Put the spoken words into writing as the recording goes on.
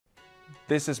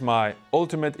This is my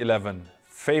ultimate 11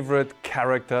 favorite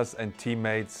characters and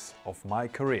teammates of my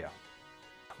career.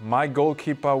 My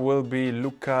goalkeeper will be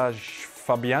Łukasz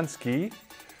Fabianski,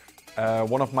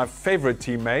 one of my favorite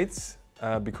teammates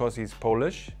because he's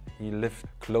Polish. He lived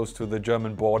close to the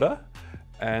German border,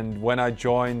 and when I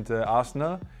joined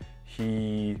Arsenal,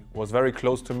 he was very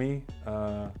close to me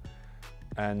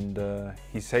and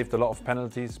he saved a lot of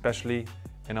penalties, especially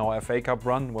in our FA Cup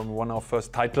run when we won our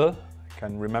first title, I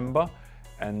can remember.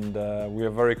 And we are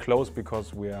very close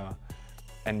because we are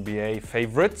NBA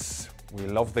favorites. We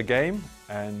love the game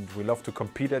and we love to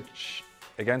compete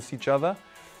against each other.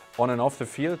 On and off the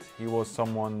field, he was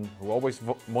someone who always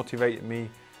motivated me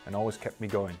and always kept me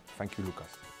going. Thank you,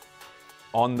 Lukas.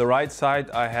 On the right side,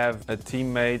 I have a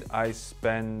teammate I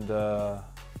spent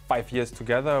 5 years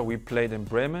together. We played in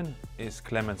Bremen, is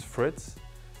Clemens Fritz,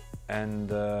 and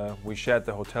we shared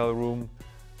the hotel room.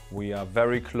 We are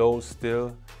very close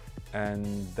still,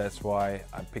 and that's why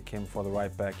I pick him for the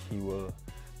right back. He will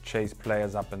chase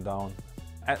players up and down.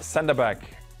 At centre back,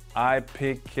 I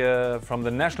pick from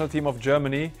the national team of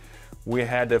Germany. We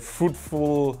had a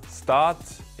fruitful start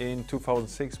in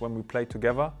 2006 when we played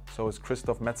together, so it's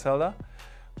Christoph Metzelder.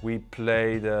 We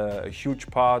played a huge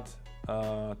part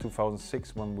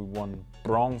 2006 when we won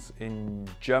bronze in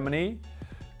Germany,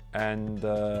 and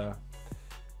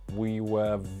we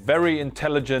were very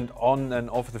intelligent on and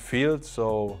off the field,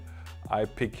 so I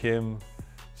pick him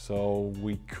so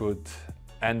we could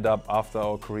end up after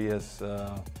our careers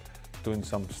doing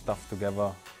some stuff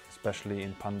together, especially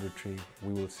in punditry,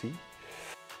 we will see.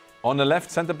 On the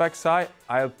left centre-back side,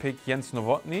 I'll pick Jens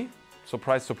Nowotny.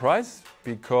 Surprise, surprise,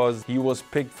 because he was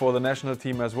picked for the national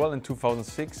team as well in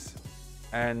 2006.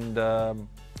 And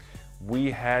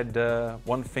we had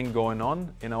one thing going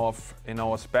on in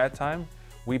our spare time.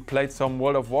 We played some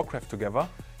World of Warcraft together.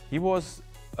 He was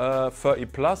 30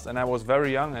 plus and I was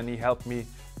very young, and he helped me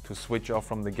to switch off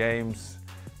from the games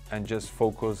and just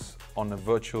focus on a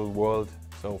virtual world.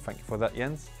 So thank you for that,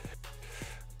 Jens.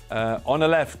 On the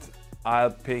left,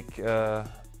 I'll pick a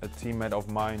teammate of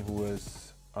mine who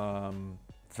is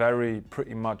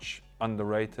pretty much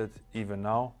underrated even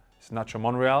now. It's Nacho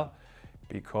Monreal,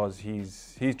 because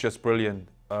he's just brilliant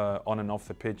on and off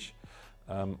the pitch.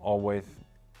 Always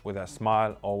with a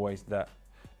smile, always that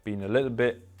being a little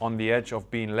bit on the edge of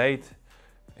being late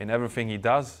in everything he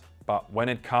does, but when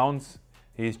it counts,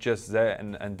 he's just there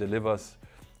and delivers,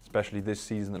 especially this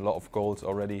season, a lot of goals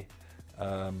already.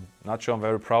 Nacho, I'm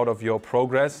very proud of your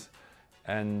progress,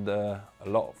 and a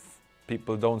lot of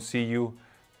people don't see you.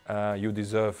 You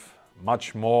deserve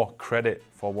much more credit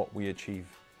for what we achieve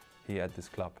here at this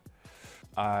club.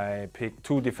 I picked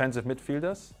two defensive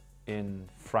midfielders in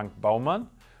Frank Baumann.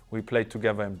 We played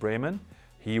together in Bremen.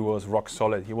 He was rock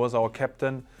solid. He was our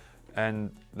captain, and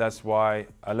that's why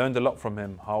I learned a lot from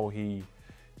him, how he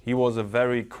was a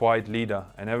very quiet leader,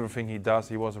 and everything he does,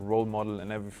 he was a role model,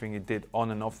 and everything he did on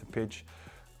and off the pitch,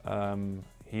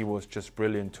 he was just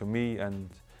brilliant to me and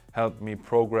helped me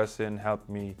progress helped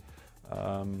me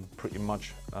pretty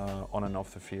much on and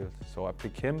off the field. So I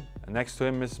pick him. And next to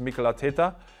him is Mikel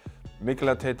Arteta. Mikel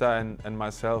Arteta and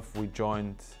myself, we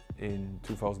joined in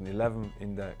 2011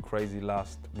 in the crazy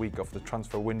last week of the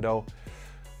transfer window.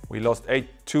 We lost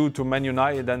 8-2 to Man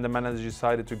United, and the manager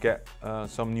decided to get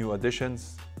some new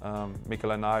additions.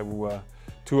 Mikel and I, we were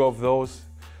two of those.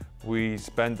 We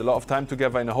spent a lot of time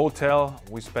together in a hotel.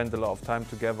 We spent a lot of time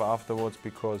together afterwards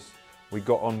because we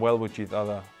got on well with each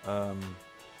other,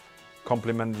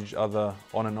 complimented each other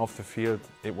on and off the field.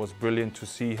 It was brilliant to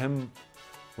see him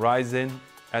rising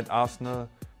at Arsenal,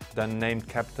 then named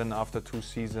captain after 2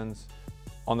 seasons.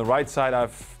 On the right side,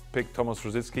 I've picked Thomas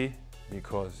Rosicky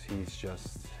because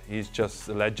he's just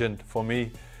a legend for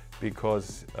me,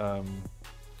 because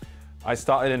I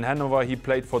started in Hanover, he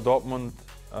played for Dortmund.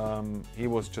 He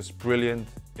was just brilliant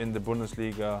in the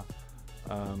Bundesliga,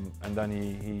 and then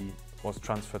he was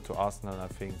transferred to Arsenal. I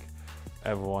think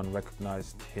everyone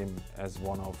recognized him as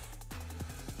one of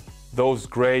those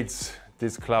greats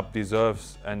this club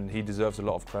deserves, and he deserves a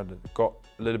lot of credit. Got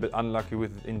a little bit unlucky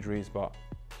with injuries, but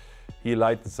he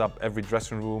lights up every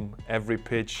dressing room, every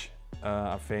pitch.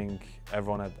 I think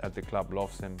everyone at the club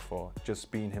loves him for just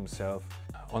being himself.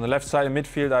 On the left side in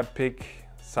midfield, I pick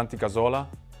Santi Cazorla.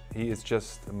 He is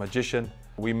just a magician.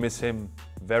 We miss him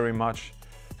very much.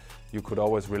 You could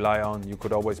always rely on, you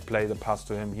could always play the pass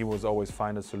to him. He was always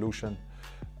find a solution.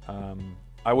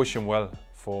 I wish him well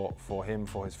for him,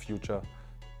 for his future.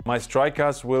 My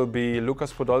strikers will be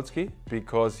Lukas Podolski,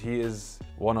 because he is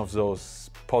one of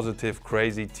those positive,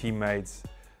 crazy teammates.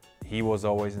 He was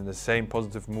always in the same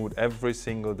positive mood every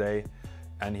single day,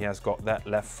 and he has got that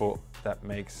left foot that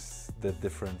makes the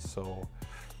difference. So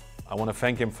I want to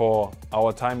thank him for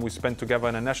our time we spent together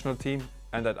in a national team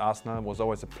and at Arsenal. It was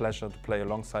always a pleasure to play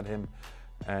alongside him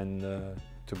and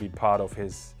to be part of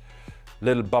his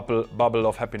little bubble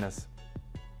of happiness.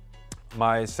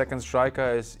 My second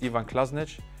striker is Ivan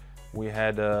Klasnic. We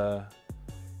had a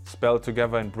spell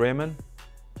together in Bremen.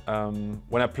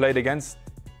 When I played against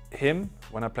him,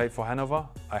 when I played for Hanover,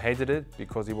 I hated it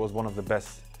because he was one of the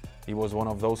best. He was one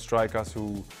of those strikers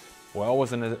who were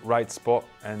always in the right spot,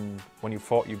 and when you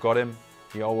thought you got him,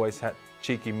 he always had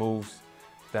cheeky moves,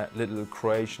 that little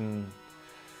Croatian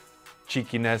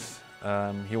cheekiness.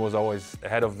 He was always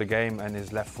ahead of the game, and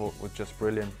his left foot was just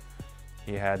brilliant.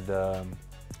 He had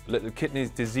little kidney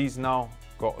disease now,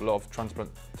 got a lot of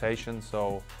transplantation,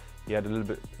 so he is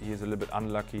a little bit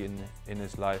unlucky in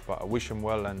his life, but I wish him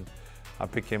well, and I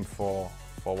pick him for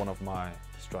one of my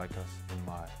strikers in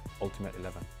my Ultimate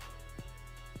 11.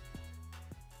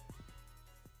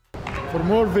 For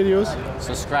more videos,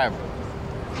 subscribe.